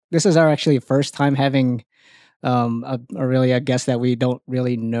this is our actually first time having a guest that we don't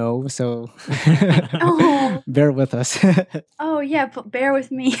really know. So Oh, bear with us. oh yeah, but bear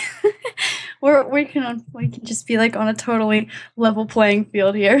with me. We can just be like on a totally level playing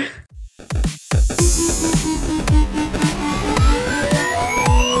field here.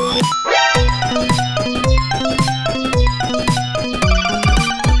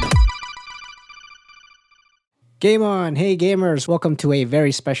 Game on! Hey gamers! Welcome to a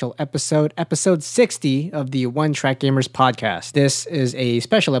very special episode 60 of the One Track Gamers podcast. This is a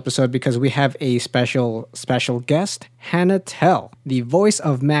special episode because we have a special guest, Hannah Tell, the voice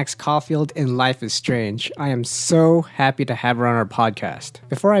of Max Caulfield in Life is Strange. I am so happy to have her on our podcast.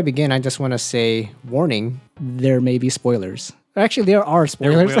 Before I begin, I just want to say, warning, there may be spoilers. Actually, there are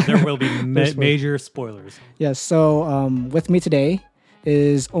spoilers. There will be major spoilers. Yes, so with me today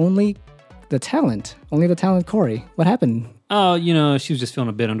is only the talent Corey. What happened? Oh, she was just feeling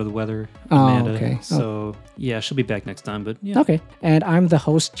a bit under the weather, Amanda. Okay. So, yeah, she'll be back next time, but yeah. Okay. And I'm the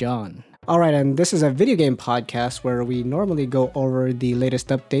host, John. All right, and this is a video game podcast where we normally go over the latest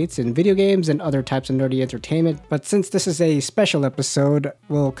updates in video games and other types of nerdy entertainment. But since this is a special episode,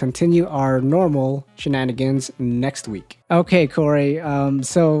 we'll continue our normal shenanigans next week. Okay, Corey.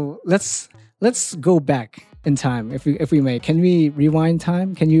 So let's go back in time, if we may. Can we rewind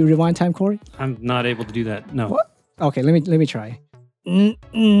time? Can you rewind time, Corey? I'm not able to do that. No. What? Okay, let me try. No,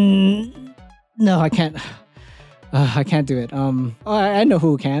 I can't. I can't do it. I know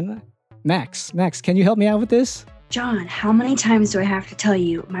who can. Max, can you help me out with this? John, how many times do I have to tell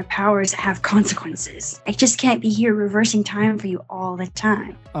you my powers have consequences? I just can't be here reversing time for you all the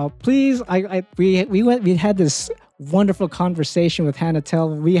time. Oh, please! We had this wonderful conversation with Hannah Tell.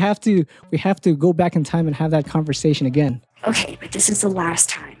 We have to go back in time and have that conversation again. Okay, but this is the last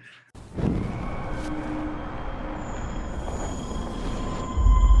time.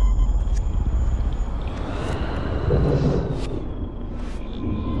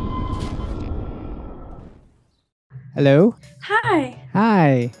 Hello?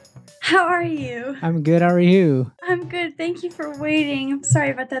 Hi. How are you? I'm good. How are you? I'm good. Thank you for waiting. I'm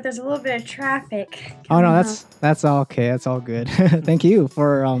sorry about that. There's a little bit of traffic. Oh no, that's all okay. That's all good. Thank you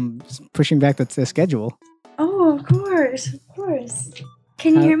for pushing back the schedule. Oh, of course.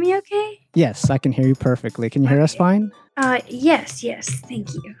 Can you hear me okay? Yes, I can hear you perfectly. Can you hear us fine? Yes.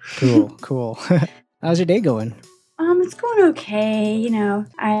 Thank you. Cool. How's your day going? It's going okay.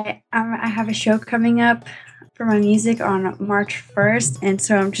 I have a show coming up for my music on March 1st, and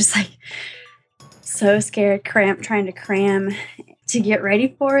so I'm just like so scared, trying to cram to get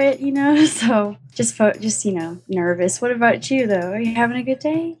ready for it, so just nervous. What about you though? Are you having a good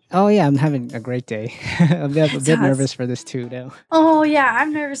day? Oh yeah, I'm having a great day. I'm a bit nervous for this too now. Oh yeah,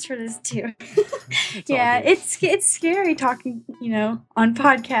 I'm nervous for this too. Yeah, it's scary talking, on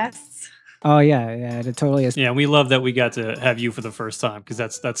podcasts. Oh yeah, it totally is. Yeah, we love that we got to have you for the first time because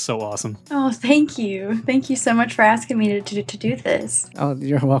that's so awesome. Oh, thank you so much for asking me to do this. Oh,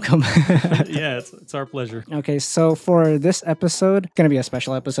 you're welcome. Yeah, it's our pleasure. Okay, so for this episode, it's gonna be a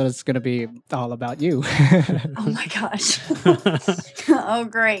special episode. It's gonna be all about you. Oh my gosh. Oh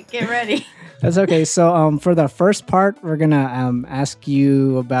great, get ready. That's okay. So for the first part, we're gonna ask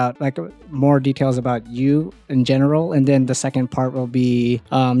you about more details about you in general, and then the second part will be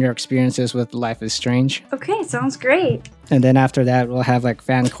your experiences with Life is Strange. Okay, sounds great. And then after that, we'll have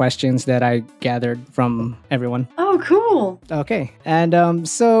fan questions that I gathered from everyone. Oh, cool. Okay. And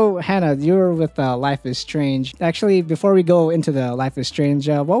so, Hannah, you're with Life is Strange. Actually, before we go into the Life is Strange,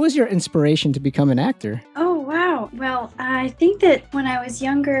 what was your inspiration to become an actor? Oh, wow. Well, I think that when I was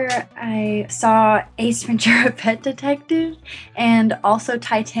younger, I saw Ace Ventura: Pet Detective and also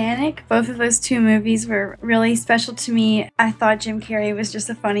Titanic. Both of those two movies were really special to me. I thought Jim Carrey was just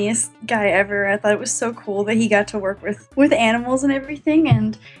the funniest guy ever. I thought it was so cool that he got to work with animals and everything,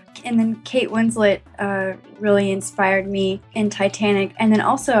 and then Kate Winslet really inspired me in Titanic, and then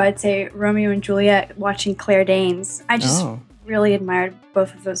also I'd say Romeo and Juliet, watching Claire Danes. I just really admired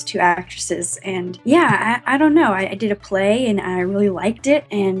both of those two actresses, and yeah, I don't know, I did a play and I really liked it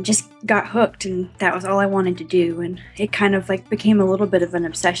and just got hooked, and that was all I wanted to do, and it kind of became a little bit of an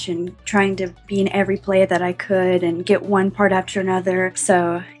obsession, trying to be in every play that I could and get one part after another.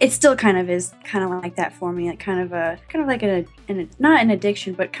 So it still kind of is like that for me, not an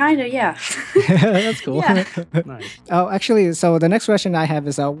addiction, but kind of, yeah. That's cool. Yeah. Nice. Oh, actually, so the next question I have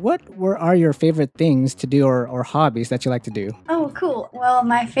is what are your favorite things to do or hobbies that you like to do? Oh, cool. Well,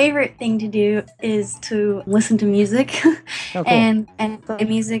 my favorite thing to do is to listen to music. Oh, cool. and play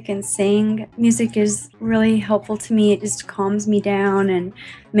music and sing. Music is really helpful to me. It just calms me down and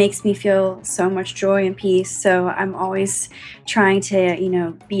makes me feel so much joy and peace. So I'm always trying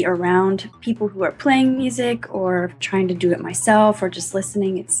to, be around people who are playing music or trying to do it myself or just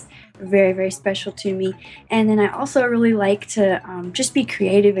listening. It's very, very special to me. And then I also really like to just be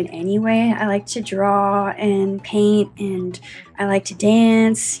creative in any way. I like to draw and paint, and I like to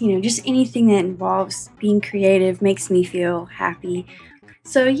dance. Just anything that involves being creative makes me feel happy.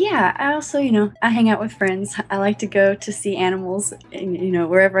 So yeah, I also, I hang out with friends. I like to go to see animals, and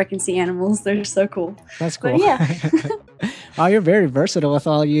wherever I can see animals, they're so cool. That's cool. But yeah. Oh, you're very versatile with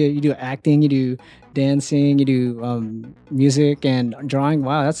all you do acting, you do dancing, you do music and drawing.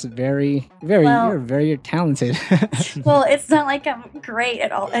 Wow, that's you're very talented. Well, it's not like I'm great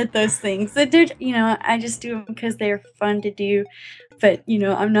at all at those things. I just do them because they're fun to do. But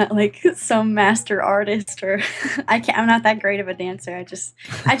I'm not like some master artist, or I'm not that great of a dancer. I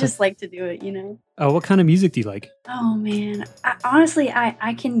just like to do it. Oh, what kind of music do you like? Oh man, honestly,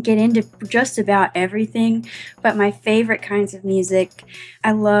 I can get into just about everything, but my favorite kinds of music,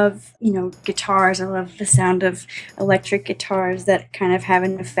 I love, guitars. I love the sound of electric guitars that kind of have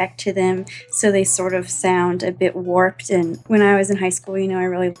an effect to them, so they sort of sound a bit warped. And when I was in high school, I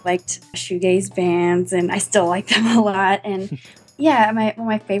really liked shoegaze bands, and I still like them a lot. And yeah,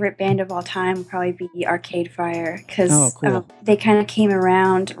 my favorite band of all time would probably be Arcade Fire, because they kind of came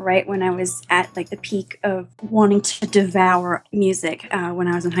around right when I was at like the peak of wanting to devour music when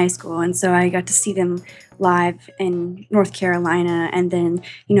I was in high school. And so I got to see them live in North Carolina, and then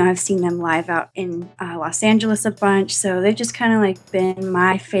I've seen them live out in Los Angeles a bunch. So they've just kind of like been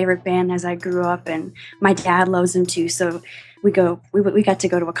my favorite band as I grew up, and my dad loves them too. So we got to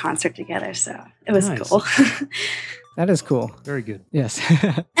go to a concert together, so it was cool. That is cool. Very good. Yes.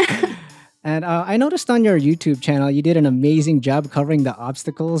 And I noticed on your YouTube channel, you did an amazing job covering the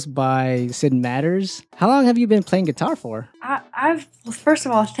Obstacles by Sid Matters. How long have you been playing guitar for? First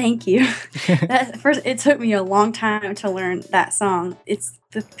of all, thank you. It took me a long time to learn that song.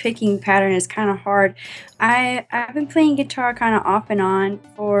 The picking pattern is kind of hard. I've been playing guitar kind of off and on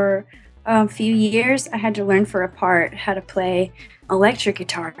for a few years. I had to learn for a part how to play electric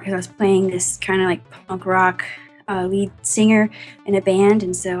guitar because I was playing this kind of like punk rock lead singer in a band,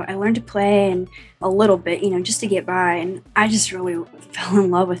 and so I learned to play and a little bit, just to get by, and I just really fell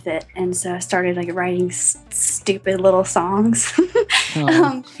in love with it, and so I started like writing stupid little songs.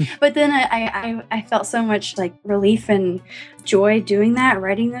 But then I felt so much like relief and joy doing that,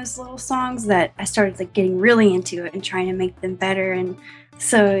 writing those little songs, that I started like getting really into it and trying to make them better. And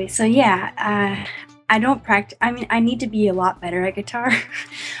so yeah, I don't practice. I mean, I need to be a lot better at guitar,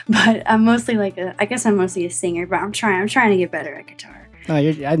 but I'm mostly I guess I'm mostly a singer, but I'm trying to get better at guitar. Oh,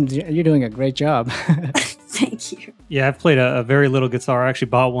 you're doing a great job. Thank you. Yeah, I've played a very little guitar. I actually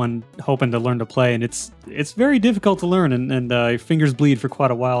bought one hoping to learn to play, and it's very difficult to learn, and your fingers bleed for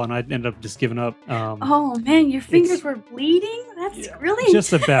quite a while, and I ended up just giving up. Oh man, your fingers were bleeding? That's really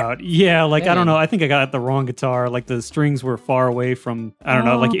just about. Yeah, like I don't know. I think I got the wrong guitar. Like the strings were far away from. I don't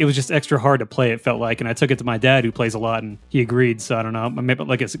know. Like it was just extra hard to play. It felt like, and I took it to my dad, who plays a lot, and he agreed. So I don't know. Maybe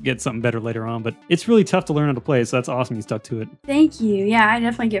like get something better later on. But it's really tough to learn how to play. So that's awesome. You stuck to it. Thank you. Yeah, I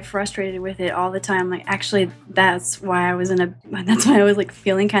definitely get frustrated with it all the time. Like actually, that's why I was like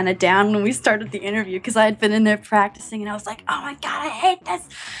feeling kind of down when we started the interview, because I had been in there practicing, and I was like, oh my god, I hate this.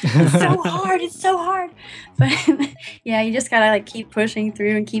 It's so hard. It's so hard. But yeah, you just gotta like keep pushing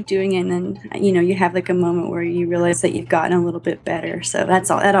through and keep doing it, and then you have like a moment where you realize that you've gotten a little bit better. So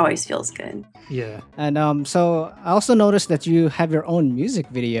that always feels good. Yeah. And so I also noticed that you have your own music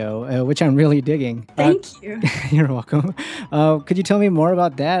video, which I'm really digging. Thank you. You're welcome. Could you tell me more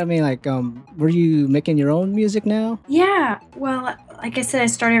about that? I mean, like, were you making your own music now? Yeah. Well, like I said, I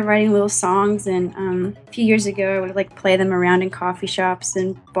started writing little songs, and a few years ago, I would like play them around in coffee shops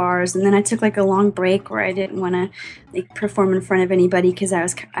and bars, and then I took like a long break where I didn't want to like perform in front of anybody because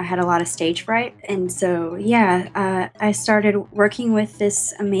I had a lot of stage fright. And so yeah, I started working with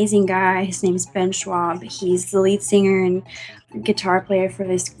this amazing guy. His name's Ben Schwab. He's the lead singer and guitar player for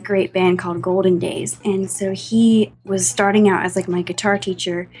this great band called Golden Days. And so he was starting out as like my guitar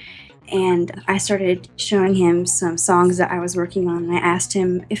teacher, and I started showing him some songs that I was working on, and I asked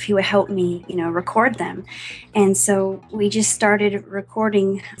him if he would help me, record them. And so we just started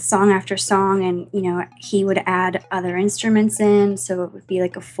recording song after song, and, he would add other instruments in, so it would be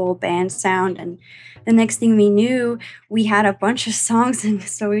like a full band sound. And the next thing we knew, we had a bunch of songs, and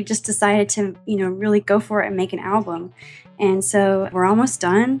so we just decided to, really go for it and make an album. And so we're almost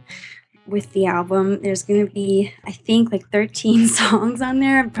done. with the album. There's going to be, I think, like 13 songs on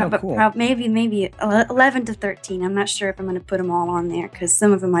there. Cool. Maybe 11 to 13. I'm not sure if I'm going to put them all on there because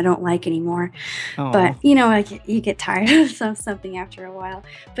some of them I don't like anymore. Oh. But, you know, like you get tired of something after a while.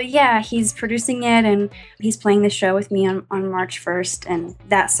 But yeah, he's producing it and he's playing the show with me on March 1st. And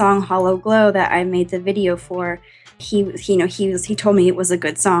that song, Hollow Glow, that I made the video for, he told me it was a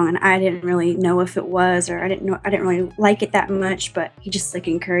good song, and I didn't really know if it was, or I didn't really like it that much, but he just like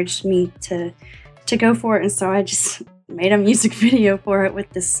encouraged me to go for it, and so I just made a music video for it with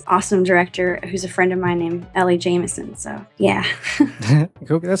this awesome director who's a friend of mine named Ellie Jameson. So yeah.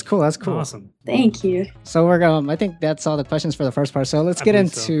 That's cool. Awesome. Thank you. So we're I think that's all the questions for the first part. So let's get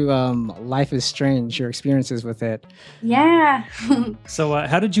into Life is Strange, your experiences with it. Yeah. So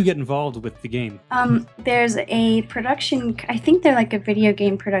how did you get involved with the game? There's a production, I think they're like a video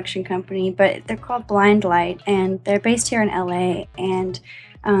game production company, but they're called Blind Light, and they're based here in LA, and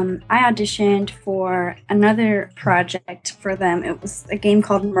I auditioned for another project for them. It was a game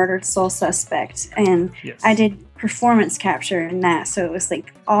called Murdered Soul Suspect, and Yes. I did performance capture in that. So it was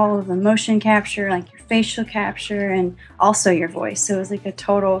like all of the motion capture, like your facial capture, and also your voice. So it was like a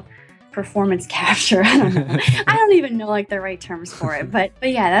total performance capture. I don't know. I don't even know like the right terms for it. But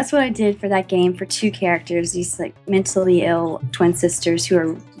yeah, that's what I did for that game for two characters, these like mentally ill twin sisters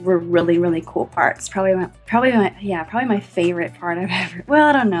who were really, really cool parts. Probably my favorite part I've ever, well,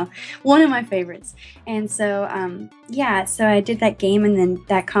 I don't know. One of my favorites. And so so I did that game, and then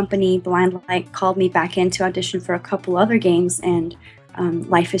that company, Blind Light, called me back in to audition for a couple other games, and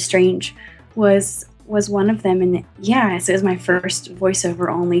Life is Strange was one of them. And yeah, so it was my first voiceover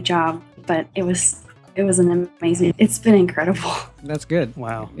only job, but it was an amazing, it's been incredible. That's good.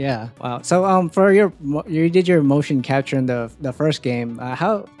 Wow. Yeah. Wow. So for you did your motion capture in the first game.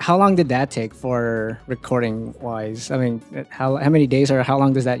 How long did that take for recording wise? I mean, how many days or how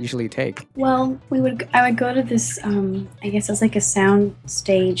long does that usually take? Well, I would go to this I guess it was like a sound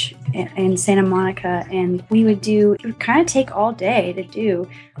stage in Santa Monica, and it would kind of take all day to do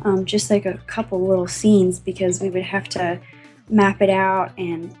just like a couple little scenes, because we would have to map it out,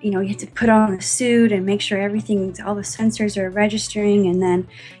 and you have to put on the suit and make sure all the sensors are registering, and then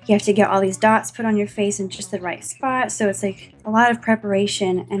you have to get all these dots put on your face in just the right spot. So it's like a lot of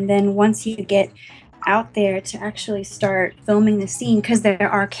preparation, and then once you get out there to actually start filming the scene, because there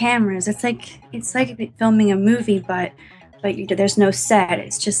are cameras, it's like filming a movie, but there's no set.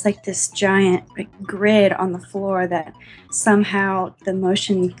 It's just like this giant grid on the floor that somehow the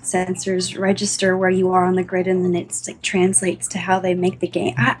motion sensors register where you are on the grid, and then it's like translates to how they make the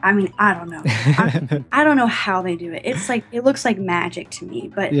game. I mean, I don't know. I don't know how they do it. It's like, it looks like magic to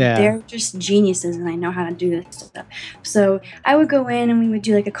me, but they're just geniuses, and I know how to do this stuff. So I would go in and we would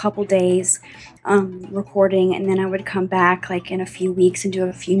do like a couple days recording, and then I would come back like in a few weeks and do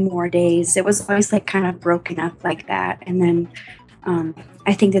a few more days. It was always like kind of broken up like that. And then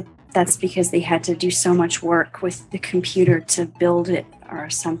I think that's because they had to do so much work with the computer to build it or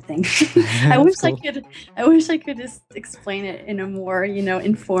something. I wish I could just explain it in a more,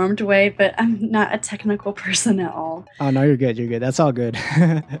 informed way, but I'm not a technical person at all. Oh no, you're good. That's all good.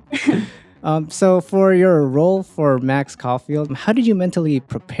 So for your role for Max Caulfield, how did you mentally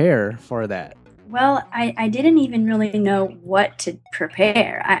prepare for that? Well, I didn't even really know what to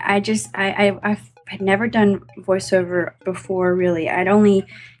prepare. I had never done voiceover before, really. I'd only,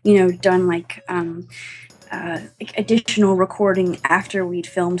 done like additional recording after we'd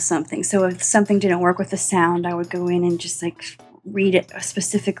filmed something. So if something didn't work with the sound, I would go in and just like read a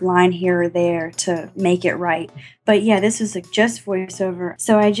specific line here or there to make it right. But yeah, this was like just voiceover.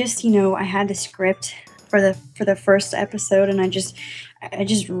 So I just, I had the script for the first episode, and I just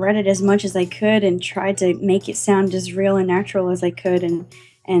read it as much as I could and tried to make it sound as real and natural as I could,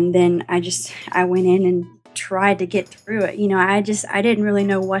 and then I went in and tried to get through it. I didn't really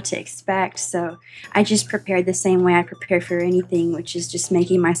know what to expect, so I just prepared the same way I prepare for anything, which is just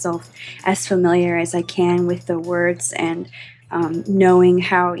making myself as familiar as I can with the words, and knowing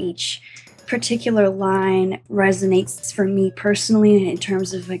how each particular line resonates for me personally in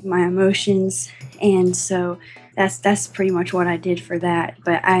terms of like my emotions. And so that's pretty much what I did for that.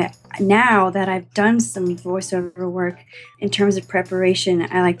 But now that I've done some voiceover work in terms of preparation,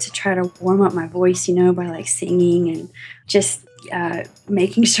 I like to try to warm up my voice, by like singing and just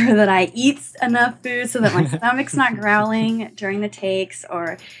making sure that I eat enough food so that my stomach's not growling during the takes,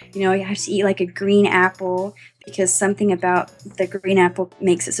 or, you have to eat like a green apple, because something about the green apple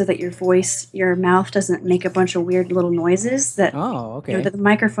makes it so that your mouth doesn't make a bunch of weird little noises that, the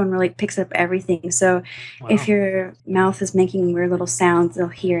microphone really picks up everything. So if your mouth is making weird little sounds, they'll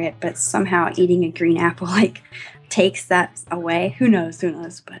hear it, but somehow eating a green apple takes that away. Who knows?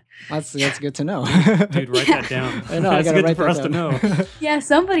 But That's good to know. Dude, write that down. I know, I That's gotta good write for that us to down. know. yeah,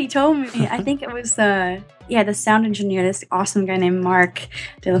 somebody told me. I think it was the sound engineer, this awesome guy named Mark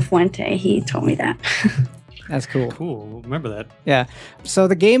De La Fuente. He told me that. That's cool. Cool. Remember that. Yeah. So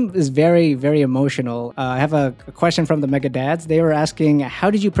the game is very, very emotional. I have a question from the Mega Dads. They were asking, how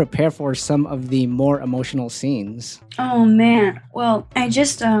did you prepare for some of the more emotional scenes? Oh man. Well,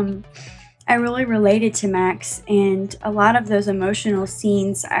 I really related to Max, and a lot of those emotional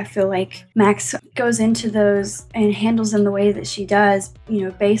scenes, I feel like Max goes into those and handles them the way that she does,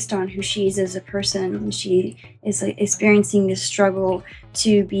 based on who she is as a person. And she is experiencing this struggle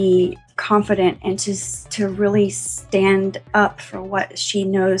to be confident and to really stand up for what she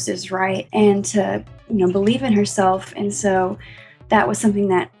knows is right, and to believe in herself. And so that was something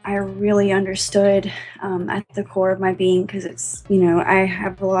that I really understood at the core of my being, because it's I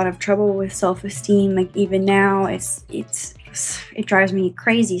have a lot of trouble with self-esteem. Like even now, it drives me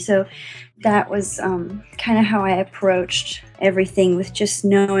crazy. So that was kind of how I approached everything, with just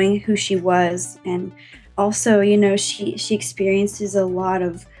knowing who she was. And also, she experiences a lot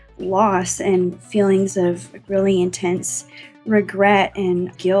of loss and feelings of really intense regret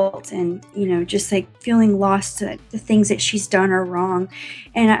and guilt, and just like feeling lost at the things that she's done are wrong.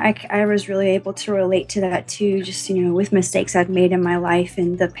 And I was really able to relate to that too, just with mistakes I've made in my life,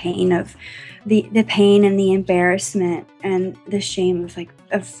 and the pain of the pain and the embarrassment and the shame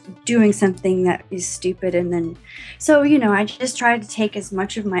of doing something that is stupid. And then so I just tried to take as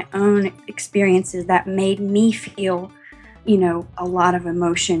much of my own experiences that made me feel a lot of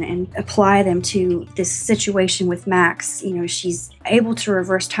emotion and apply them to this situation with Max. She's able to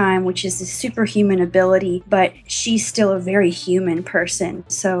reverse time, which is a superhuman ability, but she's still a very human person.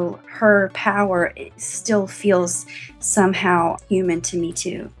 So her power still feels somehow human to me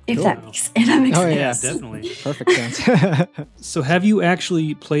too, if that makes sense. Oh yeah, definitely. Perfect sense. So have you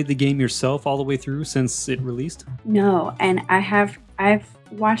actually played the game yourself all the way through since it released? No, and I've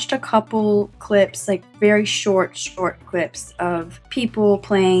watched a couple clips, like very short clips of people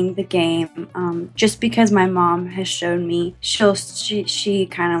playing the game, just because my mom has shown me. She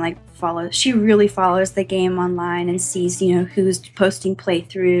kind of follows. She really follows the game online and sees who's posting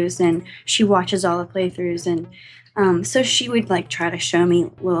playthroughs, and she watches all the playthroughs. And so she would try to show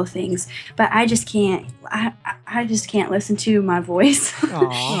me little things, but I just can't. I just can't listen to my voice.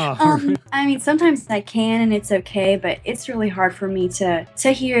 I mean, sometimes I can, and it's okay, but it's really hard for me to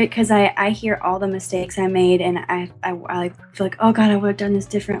hear it, because I hear all the mistakes I made, and I feel like, oh God, I would have done this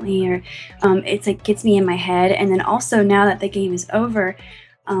differently, or it's gets me in my head. And then also, now that the game is over,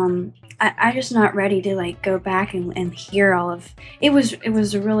 I'm just not ready to go back and hear all of it.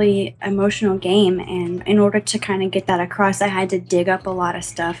 Was a really emotional game, and in order to kind of get that across, I had to dig up a lot of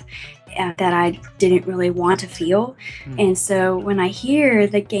stuff that I didn't really want to feel. And so when I hear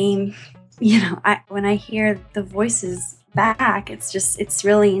the game, when I hear the voices back, it's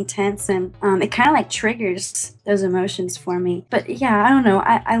really intense, and it kind of triggers those emotions for me. But yeah, I don't know.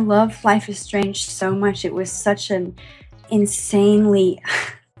 I love Life is Strange so much. It was such an insanely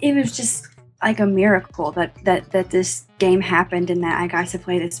it was just like a miracle that this game happened, and that I got to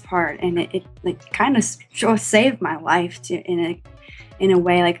play this part, and it kind of saved my life in a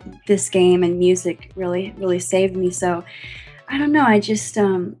way. Like, this game and music really saved me. So I don't know. I just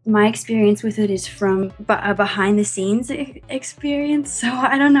my experience with it is from a behind the scenes experience. So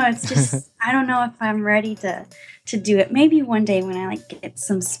I don't know. It's just I don't know if I'm ready to do it. Maybe one day when I get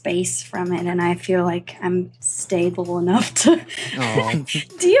some space from it and I feel like I'm stable enough to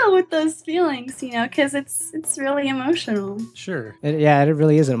deal with those feelings, because it's really emotional. Sure. It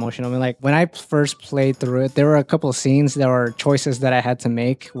really is emotional. I mean, when I first played through it, there were a couple of scenes, there were choices that I had to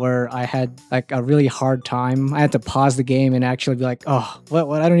make where I had a really hard time. I had to pause the game and actually be like, oh,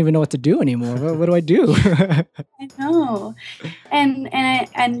 what? I don't even know what to do anymore. What do I do? I know.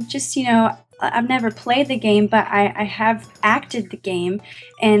 And just, I've never played the game, but I have acted the game,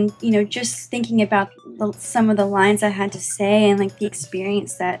 and just thinking about some of the lines I had to say, and the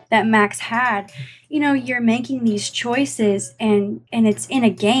experience that Max had. You're making these choices, and it's in a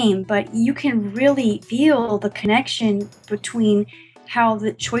game, but you can really feel the connection between how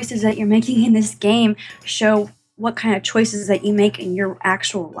the choices that you're making in this game show what kind of choices that you make in your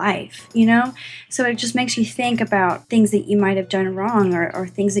actual life, So it just makes you think about things that you might have done wrong, or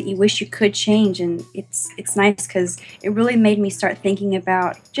things that you wish you could change. And it's nice because it really made me start thinking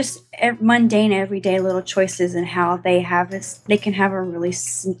about just mundane, everyday little choices, and how they can have a really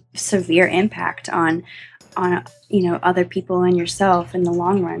severe impact on other people and yourself in the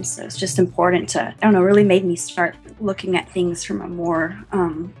long run. So it's just important to, really made me start looking at things from a more,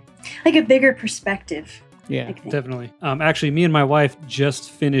 a bigger perspective. Yeah, I think. Definitely. Actually, me and my wife just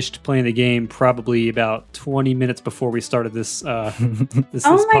finished playing the game probably about 20 minutes before we started this this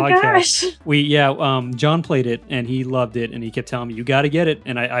Oh my podcast. gosh. John played it and he loved it and he kept telling me, you got to get it.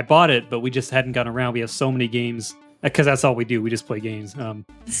 And I bought it, but we just hadn't gotten around. We have so many games because that's all we do. We just play games.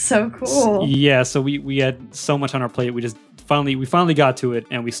 So cool. Yeah, so we had so much on our plate. We finally got to it,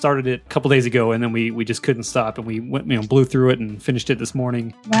 and we started it a couple days ago, and then we just couldn't stop, and we went, blew through it and finished it this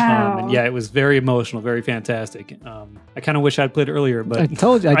morning. Wow. And yeah, it was very emotional, very fantastic. I kind of wish I'd played earlier, but I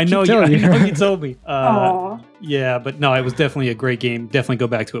told you. I know you told me. Aw. Yeah, but no, it was definitely a great game. Definitely go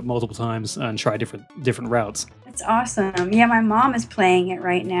back to it multiple times and try different routes. That's awesome. Yeah, my mom is playing it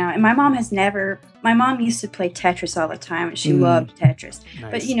right now. And my mom used to play Tetris all the time, and she loved Tetris.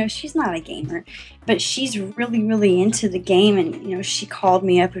 Nice. But, she's not a gamer. But she's really, really into the game. And, she called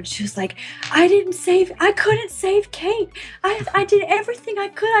me up and she was like, I couldn't save Kate. I did everything I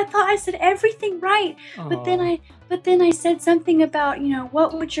could. I thought I said everything right. But then I said something about,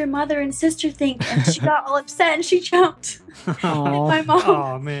 what would your mother and sister think? And she got all upset and she jumped. My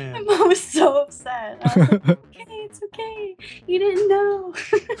mom was so upset. I was like, okay, it's okay. You didn't know.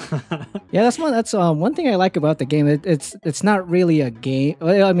 Yeah, that's one thing I like about the game. It's not really a game.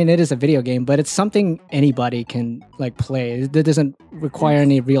 Well, I mean, it is a video game, but it's something anybody can play. It doesn't require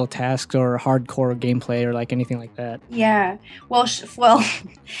any real tasks or hardcore gameplay or anything like that. Yeah. Well,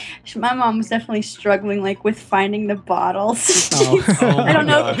 my mom was definitely struggling with finding the bottles. I don't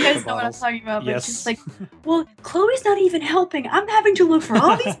know if you guys know what I'm talking about, but she's like, well, Chloe's not even helping. I'm having to look for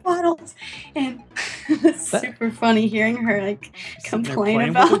all these bottles. And it's super funny hearing her complain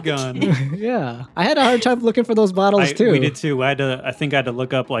about with a gun. Yeah. I had a hard time looking for those bottles too. We did too. I think I had to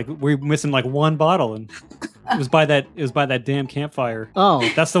look up we're missing one bottle, and it was by that damn campfire. Oh.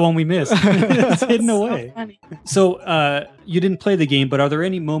 That's the one we missed. It's hidden away. Funny. So you didn't play the game, but are there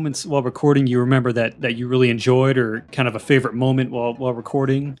any moments while recording you remember that you really enjoyed, or kind of a favorite moment while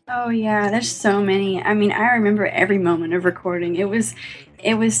recording? Oh yeah, there's so many. I mean, I remember every moment of recording. It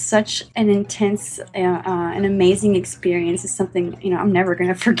was such an intense, an amazing experience. It's something, I'm never going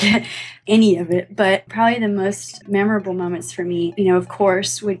to forget any of it. But probably the most memorable moments for me, of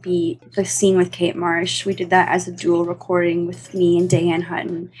course, would be the scene with Kate Marsh. We did that as a dual recording with me and Diane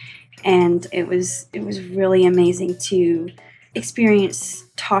Hutton. And it was really amazing to experience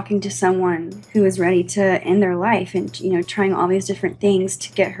talking to someone who is ready to end their life and, trying all these different things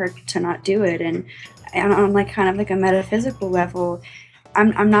to get her to not do it. And on kind of a metaphysical level,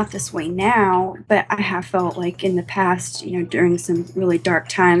 I'm not this way now, but I have felt in the past, during some really dark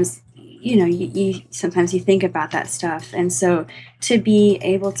times, you sometimes you think about that stuff. And so to be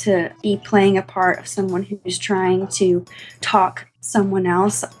able to be playing a part of someone who's trying to talk someone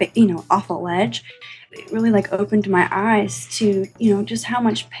else, off a ledge, it really opened my eyes to, just how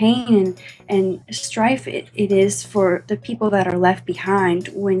much pain and strife it is for the people that are left behind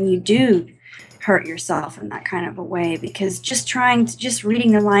when you do hurt yourself in that kind of a way. Because just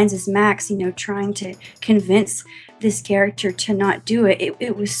reading the lines as Max, trying to convince this character to not do it,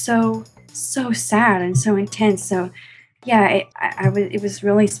 it was so sad and so intense. So yeah, it was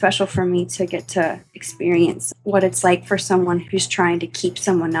really special for me to get to experience what it's like for someone who's trying to keep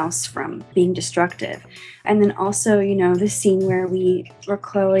someone else from being destructive. And then also, the scene where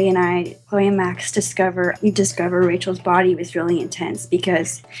Chloe and Max discover Rachel's body was really intense,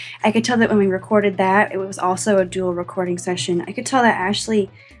 because I could tell that when we recorded that, it was also a dual recording session. I could tell that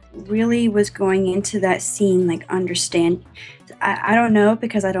Ashley really was going into that scene understand. I don't know,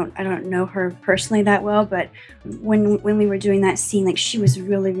 because I don't know her personally that well, but when we were doing that scene, she was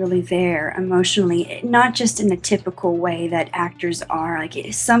really, really there emotionally, not just in the typical way that actors are.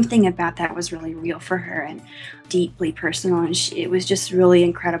 Something about that was really real for her and deeply personal, and it was just really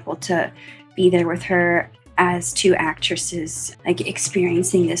incredible to be there with her as two actresses,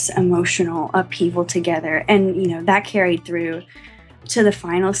 experiencing this emotional upheaval together. And that carried through to the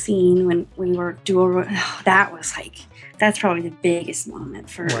final scene when we were dual. That was that's probably the biggest moment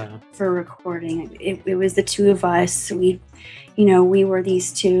for recording. It was the two of us. We were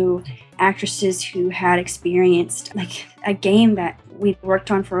these two actresses who had experienced a game that we'd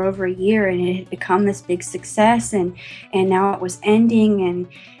worked on for over a year, and it had become this big success, and now it was ending,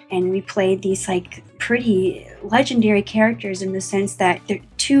 and we played these pretty legendary characters in the sense that they're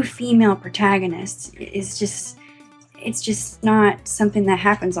two female protagonists. It's just not something that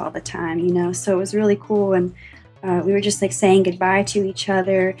happens all the time, so it was really cool. And we were just saying goodbye to each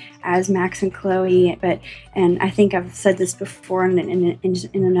other as Max and Chloe, and I think I've said this before in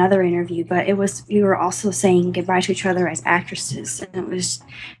another interview, but we were also saying goodbye to each other as actresses, and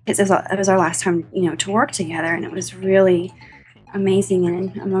it was our last time, to work together, and it was really amazing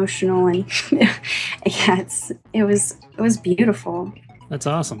and emotional, and yeah, it was beautiful. That's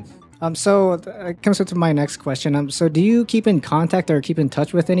awesome. So it comes to my next question. So do you keep in contact or keep in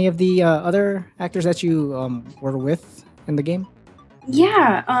touch with any of the other actors that you were with in the game?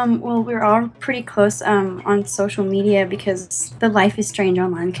 Yeah, well, we're all pretty close on social media because the Life is Strange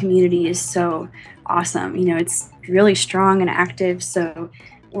online community is so awesome. It's really strong and active, so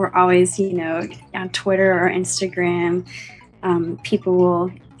we're always, on Twitter or Instagram. People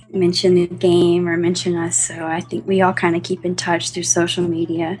will mention the game or mention us, so I think we all kind of keep in touch through social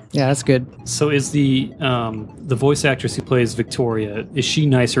media. Yeah, that's good. So is the voice actress who plays Victoria, is she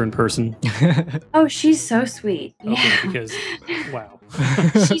nicer in person? Oh, she's so sweet. Okay, Yeah. because wow.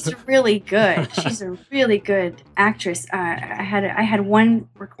 She's really good. She's a really good actress. I had one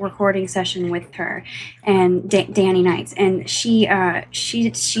recording session with her and Danny Knights, and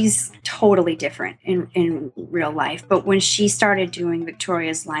she's totally different in real life. But when she started doing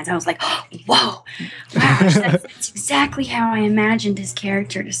Victoria's lines, I was like, oh, whoa, wow, that's exactly how I imagined his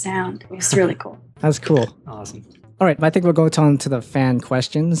character to sound. It was really cool. That's cool. Awesome. All right, I think we'll go on to the fan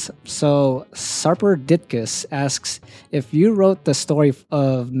questions. So Sarper Ditkus asks, if you wrote the story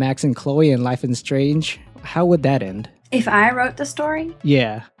of Max and Chloe in Life is Strange, how would that end? If I wrote the story?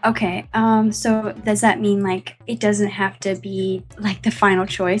 Yeah. Okay, so does that mean like it doesn't have to be like the final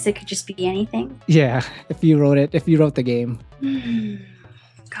choice? It could just be anything? Yeah, if you wrote the game.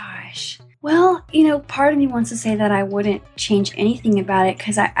 Gosh. Well, part of me wants to say that I wouldn't change anything about it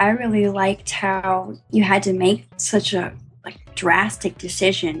because I really liked how you had to make such a drastic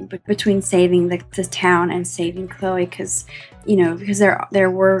decision between saving the town and saving Chloe because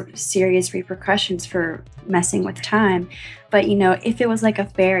there were serious repercussions for messing with time. But, if it was like a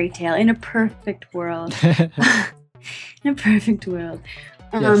fairy tale in a perfect world, Yes.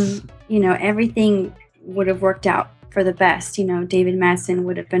 Everything would have worked out for the best. David Madsen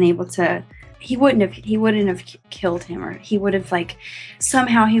would have been able to. He wouldn't have killed him, or he would have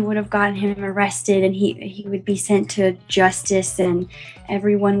somehow he would have gotten him arrested, and he would be sent to justice, and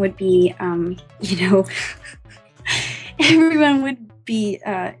everyone would be everyone would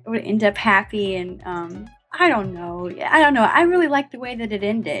end up happy, and I don't know. I really like the way that it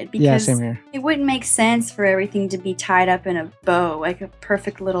ended because same here. It wouldn't make sense for everything to be tied up in a bow, like a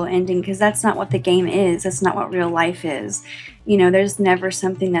perfect little ending, because that's not what the game is. That's not what real life is. There's never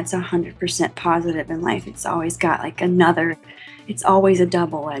something that's 100% positive in life. It's always got it's always a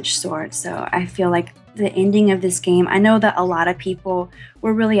double-edged sword. So I feel like the ending of this game, I know that a lot of people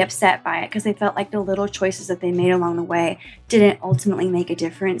were really upset by it because they felt like the little choices that they made along the way didn't ultimately make a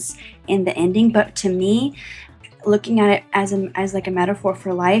difference in the ending. But to me, looking at it as a metaphor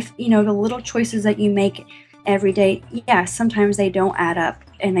for life, the little choices that you make every day, yeah, sometimes they don't add up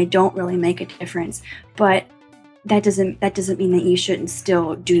and they don't really make a difference. But that doesn't mean that you shouldn't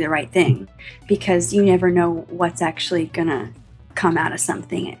still do the right thing, because you never know what's actually gonna come out of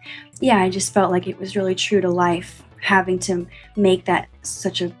something. Yeah, I just felt like it was really true to life, having to make that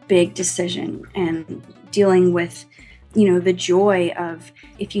such a big decision and dealing with, the joy of,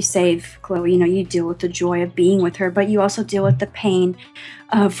 if you save Chloe, you deal with the joy of being with her, but you also deal with the pain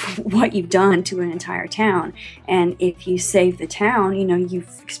of what you've done to an entire town. And if you save the town,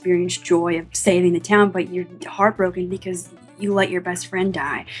 you've experienced joy of saving the town, but you're heartbroken because you let your best friend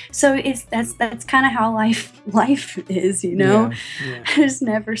die. So that's kind of how life is, Yeah. There's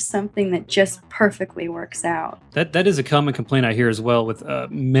never something that just perfectly works out. That is a common complaint I hear as well with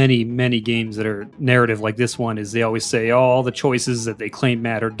many games that are narrative like this one, is they always say, all the choices that they claim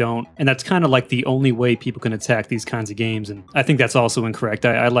matter don't. And that's kind of like the only way people can attack these kinds of games. And I think that's also incorrect.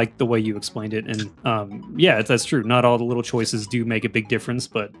 I like the way you explained it. And that's true. Not all the little choices do make a big difference,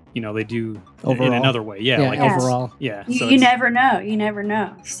 but they do overall. In another way. Overall. Yeah. You never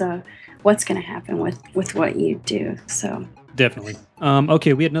know. So what's going to happen with what you do? So definitely.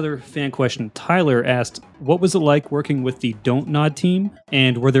 Okay, we had another fan question. Tyler asked, what was it like working with the Don't Nod team?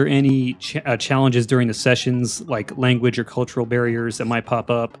 And were there any challenges during the sessions, like language or cultural barriers that might pop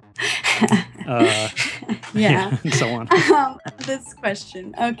up? Yeah. And so on. This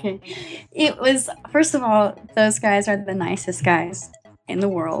question. Okay. It was, first of all, those guys are the nicest guys in the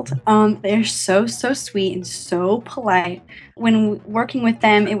world. They're so sweet and so polite. When working with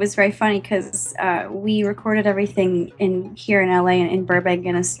them, it was very funny because we recorded everything here in LA and in Burbank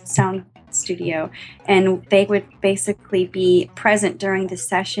in a sound studio, and they would basically be present during the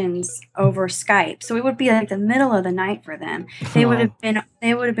sessions over Skype. So it would be like the middle of the night for them. They would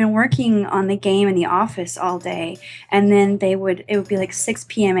have been working on the game in the office all day, and then it would be like 6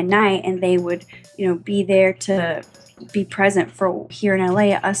 p.m. at night, and they would be there to be present for here in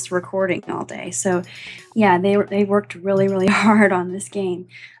LA, us recording all day. So yeah, they worked really, really hard on this game.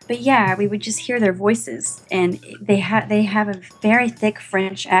 But yeah, we would just hear their voices, and they have a very thick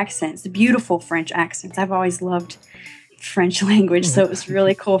French accents, beautiful French accents. I've always loved French language, so it was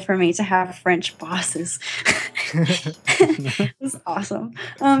really cool for me to have French bosses. It was awesome.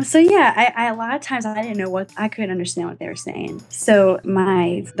 So yeah, I a lot of times I didn't know I couldn't understand what they were saying. So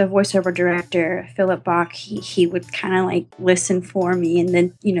the voiceover director, Philip Bach, he would kind of like listen for me and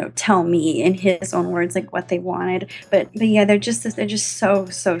then, tell me in his own words like what they wanted. But yeah, they're just so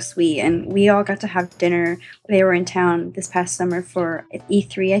sweet, and we all got to have dinner. They were in town this past summer for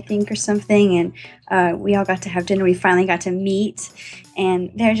E3, I think, or something, and we all got to have dinner. We finally got to meet,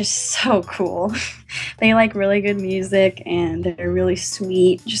 and they're just so cool. They like really good music, and they're really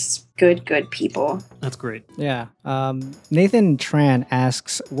sweet, just good people. That's great. Yeah. Nathan Tran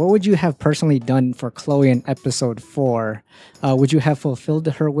asks, what would you have personally done for Chloe in episode 4? Would you have fulfilled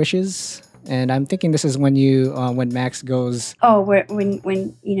her wishes? And I'm thinking this is when when Max goes. Oh,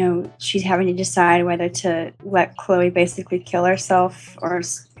 when she's having to decide whether to let Chloe basically kill herself or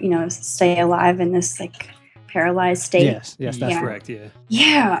stay alive in this like paralyzed state. Yes, that's correct. Yeah.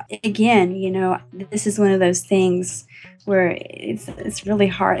 Yeah. Again, this is one of those things where it's really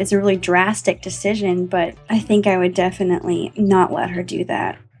hard. It's a really drastic decision, but I think I would definitely not let her do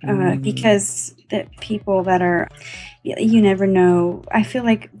that because the people that are. You never know. I feel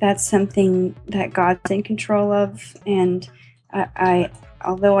like that's something that God's in control of, and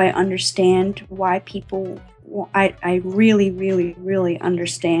although I understand why people, I really, really, really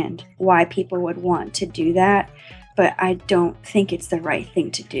understand why people would want to do that, but I don't think it's the right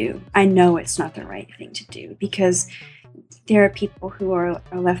thing to do. I know it's not the right thing to do because there are people who are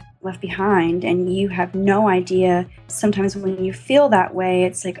left behind, and you have no idea. Sometimes when you feel that way,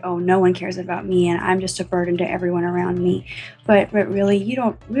 it's like, oh, no one cares about me and I'm just a burden to everyone around me. But really, you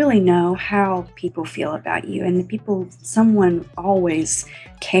don't really know how people feel about you, and someone always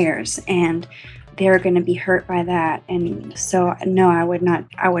cares, and they're going to be hurt by that. And so no, I would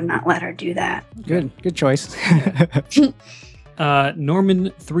not let her do that. Good choice.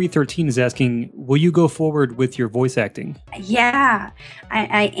 Norman313 is asking, will you go forward with your voice acting? Yeah,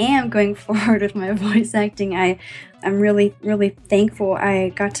 I am going forward with my voice acting. I'm really, really thankful. I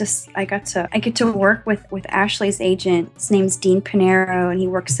get to work with Ashley's agent. His name's Dean Pinero, and he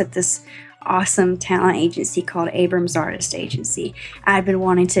works at this awesome talent agency called Abrams Artist Agency. I've been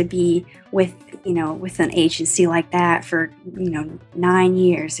wanting to be with an agency like that for 9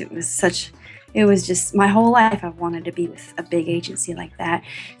 years. It was just my whole life I've wanted to be with a big agency like that.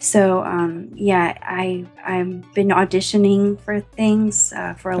 So, I've been auditioning for things,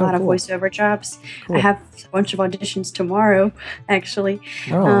 for a lot of voiceover jobs. Cool. I have a bunch of auditions tomorrow, actually.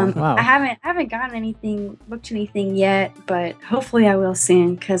 Wow. I haven't gotten booked anything yet, but hopefully I will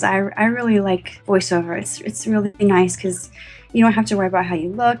soon, because I really like voiceover. It's really nice because you don't have to worry about how you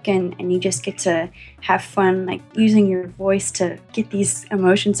look, and you just get to have fun, like using your voice to get these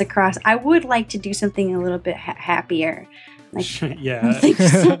emotions across. I would like to do something a little bit happier. Like, yeah.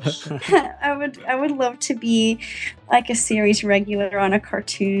 I would love to be like a series regular on a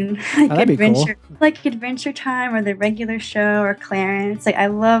cartoon, like Adventure Time or the regular show or Clarence. Like, I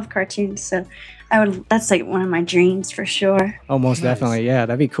love cartoons, so that's like one of my dreams for sure. Oh, most definitely. Yeah,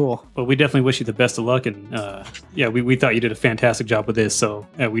 that'd be cool. Well, we definitely wish you the best of luck, and we thought you did a fantastic job with this. So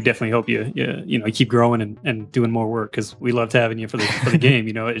we definitely hope you keep growing and doing more work, because we loved having you for the game.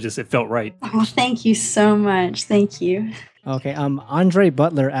 It felt right. Oh, thank you so much. Thank you. Okay. Andre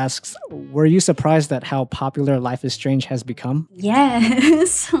Butler asks, were you surprised at how popular Life is Strange has become?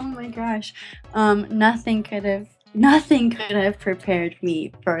 Yes. Oh my gosh. Nothing could have prepared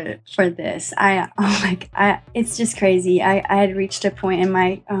me for this. It's just crazy. I had reached a point in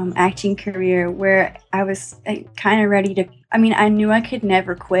my acting career where I was kind of ready to. I mean, I knew I could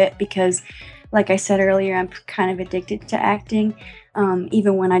never quit because, like I said earlier, I'm kind of addicted to acting.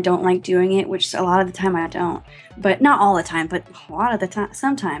 Even when I don't like doing it, which a lot of the time I don't, but not all the time, but a lot of the time,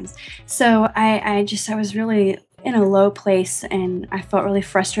 sometimes. So I was really in a low place, and I felt really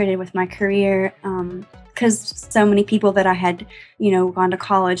frustrated with my career. Because so many people that I had, gone to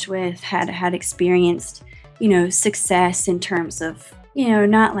college with had experienced, success in terms of,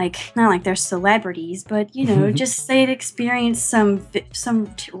 not like they're celebrities, but just they'd experienced some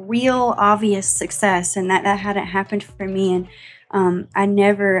real obvious success, and that hadn't happened for me. And I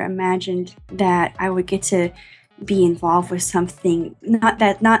never imagined that I would get to be involved with something not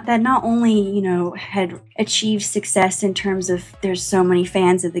only had achieved success in terms of there's so many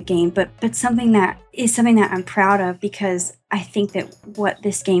fans of the game, but something that I'm proud of, because I think that what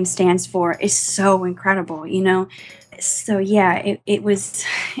this game stands for is so incredible. So yeah, it was,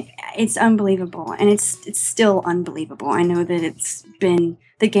 it's unbelievable, and it's still unbelievable. I know that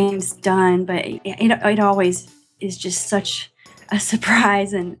the game's done, but it always is just such a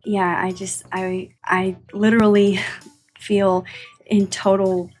surprise. And yeah, I literally feel in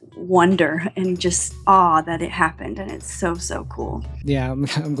total wonder and just awe that it happened, and it's so cool. Yeah,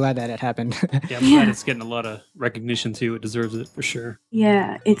 I'm glad that it happened. Yeah, I'm glad it's getting a lot of recognition too. It deserves it for sure.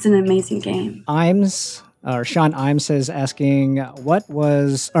 Yeah, it's an amazing game. Sean Imes is asking,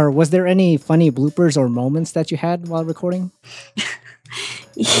 was there any funny bloopers or moments that you had while recording?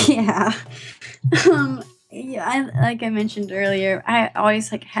 Yeah. Yeah, like I mentioned earlier, I always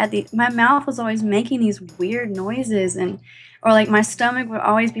had my mouth was always making these weird noises, or like my stomach would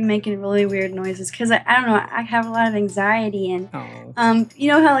always be making really weird noises because I don't know, I have a lot of anxiety, and you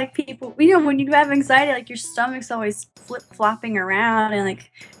know how like people, when you have anxiety, like your stomach's always flip-flopping around and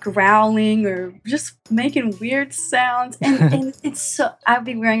like growling or just making weird sounds, and it's so, I'd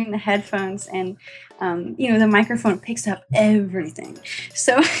be wearing the headphones, and the microphone picks up everything.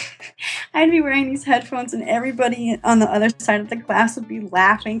 So I'd be wearing these headphones, and everybody on the other side of the class would be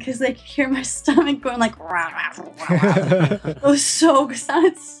laughing because they could hear my stomach going like, rah, rah, rah, rah. It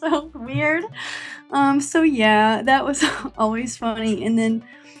sounded so weird. So yeah, that was always funny. And then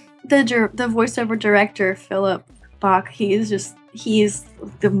the voiceover director, Philip Bach, he is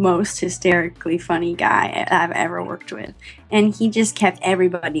the most hysterically funny guy I've ever worked with. And he just kept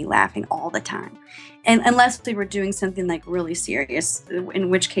everybody laughing all the time. And unless we were doing something like really serious,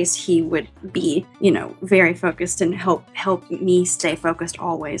 in which case he would be, very focused and help me stay focused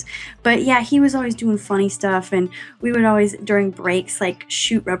always. But yeah, he was always doing funny stuff, and we would always, during breaks, like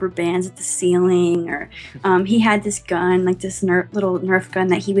shoot rubber bands at the ceiling, or he had this gun, like this little Nerf gun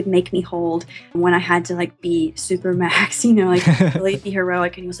that he would make me hold when I had to like be super max, like really be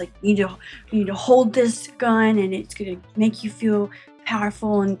heroic. And he was like, you need to hold this gun, and it's gonna make you feel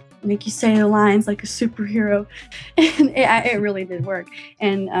powerful and make you say the lines like a superhero. And it really did work.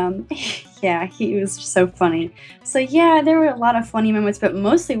 And yeah, he was so funny. So yeah, there were a lot of funny moments, but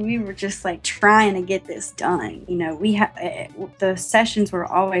mostly we were just like trying to get this done. We the sessions were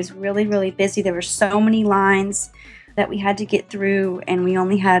always really, really busy. There were so many lines that we had to get through, and we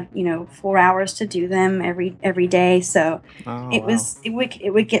only had 4 hours to do them every day, so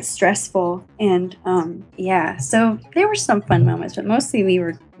it would get stressful. And yeah, so there were some fun moments, but mostly we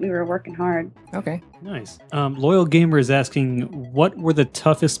were working hard. Okay, nice. Loyal Gamer is asking, what were the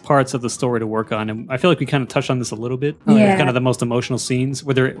toughest parts of the story to work on? And I feel like we kind of touched on this a little bit. Yeah. Kind of the most emotional scenes.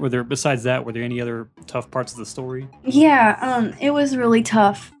 Were there besides that, were there any other tough parts of the story? Yeah, it was really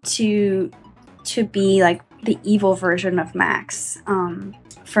tough to be like the evil version of Max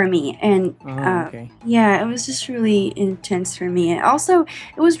for me. And yeah, it was just really intense for me. And also,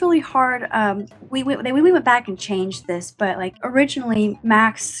 it was really hard. We went back and changed this, but like originally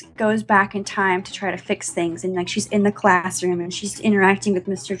Max goes back in time to try to fix things, and like she's in the classroom and she's interacting with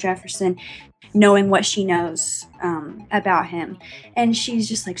Mr. Jefferson, knowing what she knows about him, and she's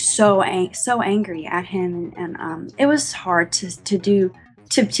just like so angry at him, and it was hard to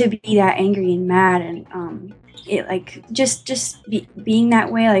be that angry and mad, and it like being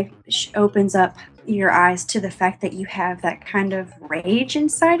that way like opens up your eyes to the fact that you have that kind of rage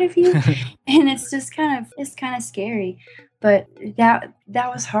inside of you. And it's kind of scary. But that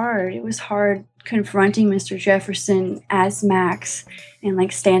was hard. It was hard confronting Mr. Jefferson as Max and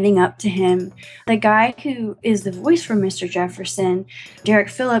like standing up to him. The guy who is the voice for Mr. Jefferson, Derek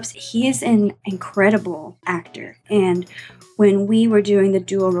Phillips, he is an incredible actor. And when we were doing the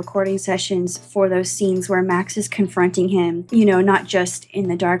dual recording sessions for those scenes where Max is confronting him, not just in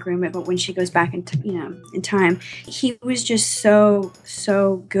the dark room, but when she goes back in time, he was just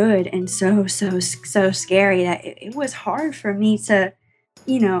so good and so scary that it was hard for me to,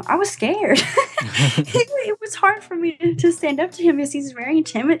 I was scared. It was hard for me to stand up to him because he's very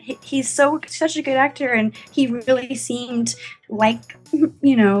intimidating. He's such a good actor, and he really seemed like,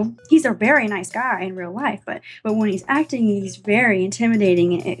 he's a very nice guy in real life, but when he's acting, he's very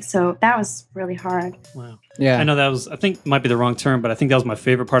intimidating. So that was really hard. Wow. Yeah. I know I think might be the wrong term, but I think that was my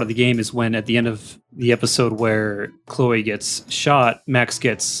favorite part of the game, is when at the end of the episode where Chloe gets shot, Max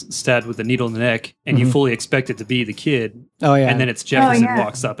gets stabbed with a needle in the neck, and you fully expect it to be the kid. Oh yeah. And then it's Jefferson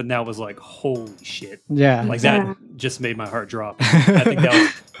walks up, and that was like, holy shit. Yeah. Like that just made my heart drop. I think that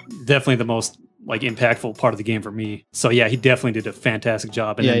was definitely the most like impactful part of the game for me. So yeah, he definitely did a fantastic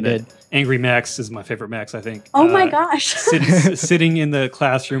job. And Yeah, then he did. Angry Max is my favorite Max, I think. Oh my gosh. Sitting in the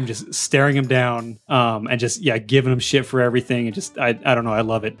classroom, just staring him down, and just giving him shit for everything, and just I don't know, I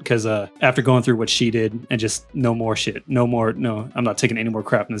love it because after going through what she did, and just no more shit, no, I'm not taking any more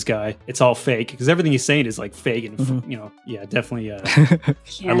crap from this guy. It's all fake because everything he's saying is like fake, and definitely. Yeah.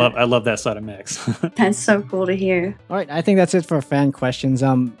 I love that side of Max. That's so cool to hear. All right, I think that's it for fan questions.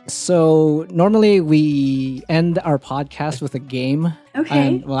 So normally we end our podcast with a game. Okay.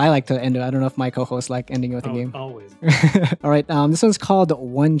 And, well, I like to end it. I don't know if my co-hosts like ending it with a game. Always. All right. This one's called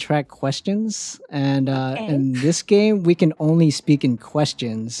One Track Questions, and Okay. in this game we can only speak in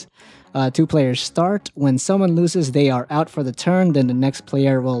questions. Two players start. When someone loses, they are out for the turn. Then the next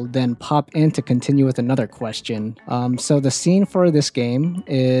player will then pop in to continue with another question. So the scene for this game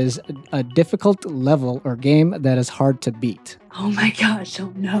is a difficult level or game that is hard to beat. Oh my gosh.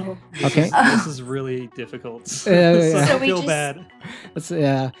 Oh no. Okay. This is really difficult. Yeah. So I we feel just- bad.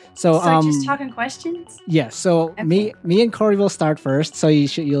 So just talking questions? yeah. So Okay. me and Corey will start first. So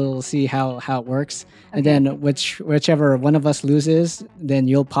you'll see how it works. And Okay. then whichever one of us loses, then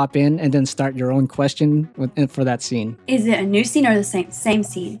you'll pop in and then start your own question for that scene. Is it a new scene or the same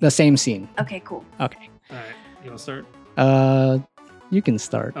scene? The same scene. Okay, cool. Okay. All right, you want to start? You can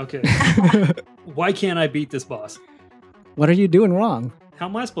start. Okay. Why can't I beat this boss? What are you doing wrong? How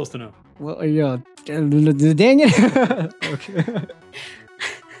am I supposed to know? Well, dang it. Okay.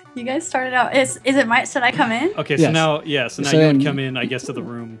 You guys started out. Is it my? Should I come in? Okay, Yes. so now So you would then- come in, I guess, to the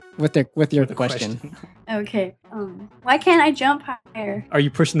room with your with a question. Okay. Why can't I jump higher? Are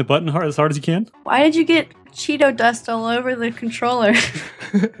you pushing the button as hard as you can? Why did you get Cheeto dust all over the controller?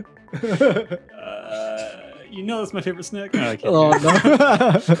 You know that's my favorite snack. No, I can't Oh do no.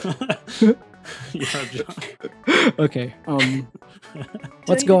 it. You're up, John. Okay.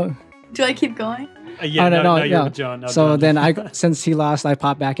 What's going? Do I keep going? Yeah, Oh, no, you're with John. Now So John. then since he lost, I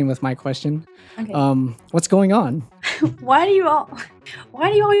pop back in with my question. Okay. What's going on? Why do you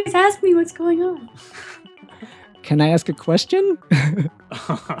always ask me what's going on? Can I ask a question?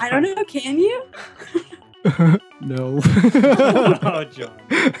 I don't know. Can you? No. Oh, John.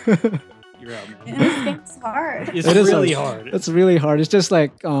 You're out, man. This game's hard. It's It is really hard. hard. It's really hard. It's just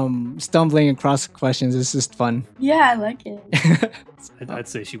like stumbling across questions. It's just fun. Yeah, I like it. I'd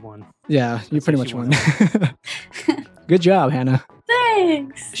say she won. Yeah, you I'd pretty say much she won. Good job, Hannah.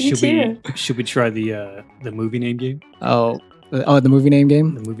 Thanks. You too. Should we try the movie name game? Oh, the movie name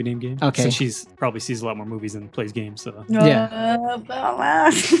game. The movie name game. Okay. Since she's probably sees a lot more movies than plays games, so Yeah.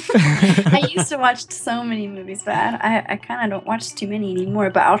 I used to watch so many movies, but I kind of don't watch too many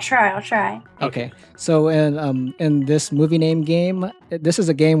anymore. But I'll try. Okay. So in this movie name game, this is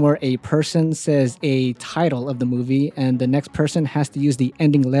a game where a person says a title of the movie, and the next person has to use the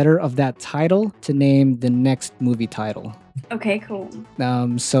ending letter of that title to name the next movie title. Okay, cool.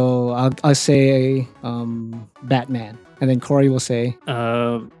 So I'll say Batman, and then Corey will say.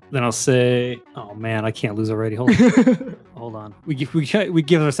 then I'll say, oh man, I can't lose already. Hold on. We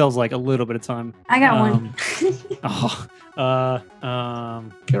give ourselves like a little bit of time. I got one.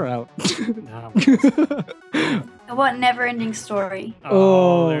 You're out. Nah, What never-ending story?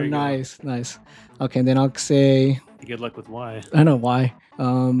 Oh, there you go. nice. Okay, and then I'll say. Good luck with why. I don't know why.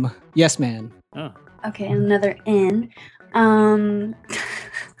 Yes, man. Oh. Okay, another N. Oh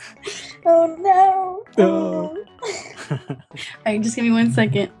no. Oh. All right, just give me 1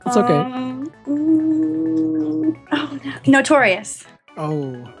 second. It's okay. Oh no. Notorious.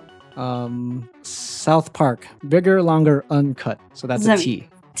 Oh. South Park. Bigger, longer, uncut. So that's a Is that- T.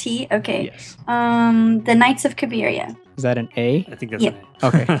 T. Okay. Yes. The Knights of Cabiria. Is that an A? I think that's Yeah. an A.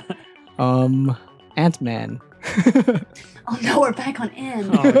 Okay. Ant-Man. Oh no, we're back on N.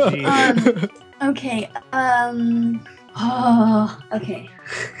 Oh, geez. Okay. Oh. Okay.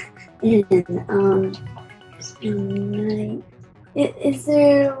 N. Night. Is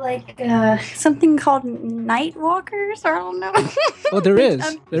there like something called Night Walkers? I don't know. Oh, there is.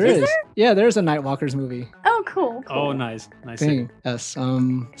 There is is. Yeah, there's a Nightwalkers movie. Oh, cool. Oh, nice. Thing. Yes.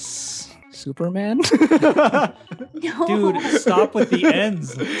 Superman. No. Dude, stop with the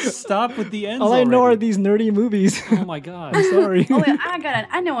ends. Stop with the ends. All I know are already. these nerdy movies. Oh my god. I'm sorry. Oh wait,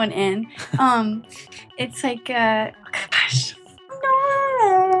 I know an N. It's like gosh,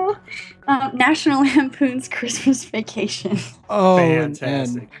 no. National Lampoon's Christmas Vacation. Oh,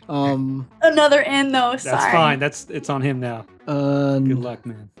 Fantastic. and, Another N though. That's Sorry. fine. It's on him now. Good luck,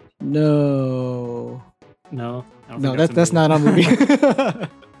 man. No. No. I don't No, think that's a not a movie.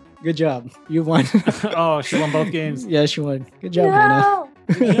 Good job. You won. Oh, she won both games. Yeah, she won. Good job, Hannah. No.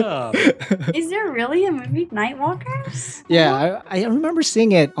 Good job. Is there really a movie, Nightwalkers? Yeah, I remember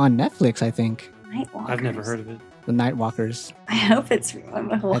seeing it on Netflix, I think. Nightwalkers. I've never heard of it. The Nightwalkers. I hope it's real.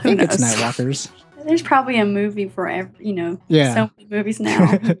 I think it's Nightwalkers. There's probably a movie for every, Yeah. so many movies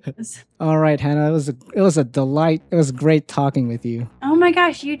now. All right, Hannah. It was a delight. It was great talking with you. Oh my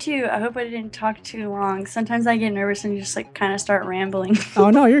gosh, you too. I hope I didn't talk too long. Sometimes I get nervous and just kind of start rambling. Oh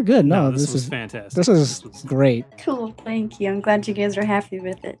no, you're good. No, this was fantastic. This was great. Cool, thank you. I'm glad you guys are happy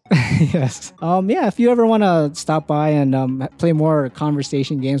with it. Yes. Yeah. If you ever want to stop by and play more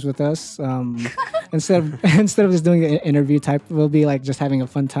conversation games with us, instead of just doing an interview type, we'll be like just having a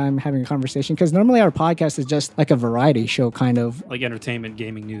fun time having a conversation. Because normally our podcast is just like a variety show, kind of like entertainment,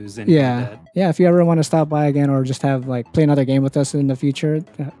 gaming news, and yeah. If you ever want to stop by again or just have play another game with us in the future,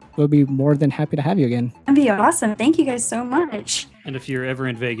 we'll be more than happy to have you again. That'd be awesome. Thank you guys so much. And if you're ever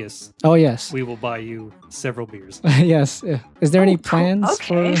in Vegas, oh yes, we will buy you several beers. Yes. Is there any plans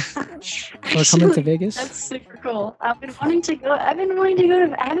for coming to Vegas? That's super cool. I've been wanting to go. I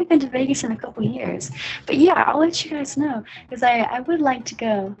haven't been to Vegas in a couple years, but yeah, I'll let you guys know because I would like to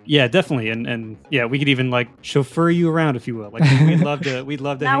go. Yeah, definitely, and yeah, we could even chauffeur you around if you will. We'd love to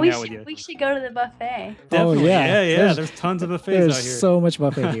hang out with you. We should go to the buffet. Definitely. Oh yeah. There's tons of buffets There's out here. so much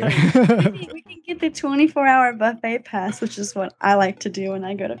buffet here. We can get the 24-hour buffet pass, which is what I like to do when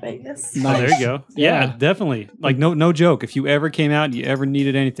I go to Vegas. Nice. Oh, there you go. Yeah, definitely. No joke. If you ever came out and you ever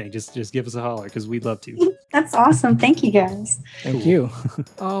needed anything, just give us a holler because we'd love to. That's awesome. Thank you guys. Thank you.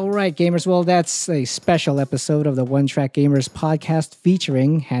 All right, gamers. Well, that's a special episode of the One Track Gamers podcast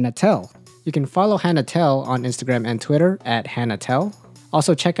featuring Hannah Tell. You can follow Hannah Tell on Instagram and Twitter at Hannah Tell.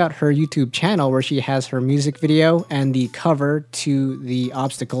 Also, check out her YouTube channel where she has her music video and the cover to The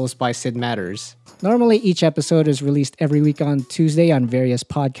Obstacles by Sid Matters. Normally, each episode is released every week on Tuesday on various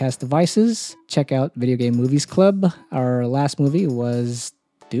podcast devices. Check out Video Game Movies Club. Our last movie was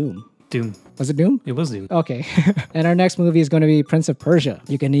Doom. Was it Doom? It was Doom. Okay. And our next movie is going to be Prince of Persia.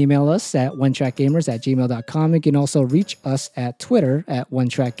 You can email us at onetrackgamers@gmail.com. You can also reach us at Twitter at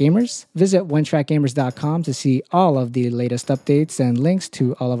onetrackgamers. Visit onetrackgamers.com to see all of the latest updates and links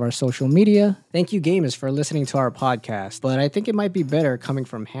to all of our social media. Thank you, gamers, for listening to our podcast. But I think it might be better coming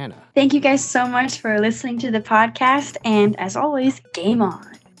from Hannah. Thank you guys so much for listening to the podcast. And as always, game on.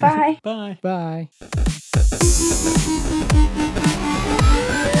 Bye. Bye. Bye.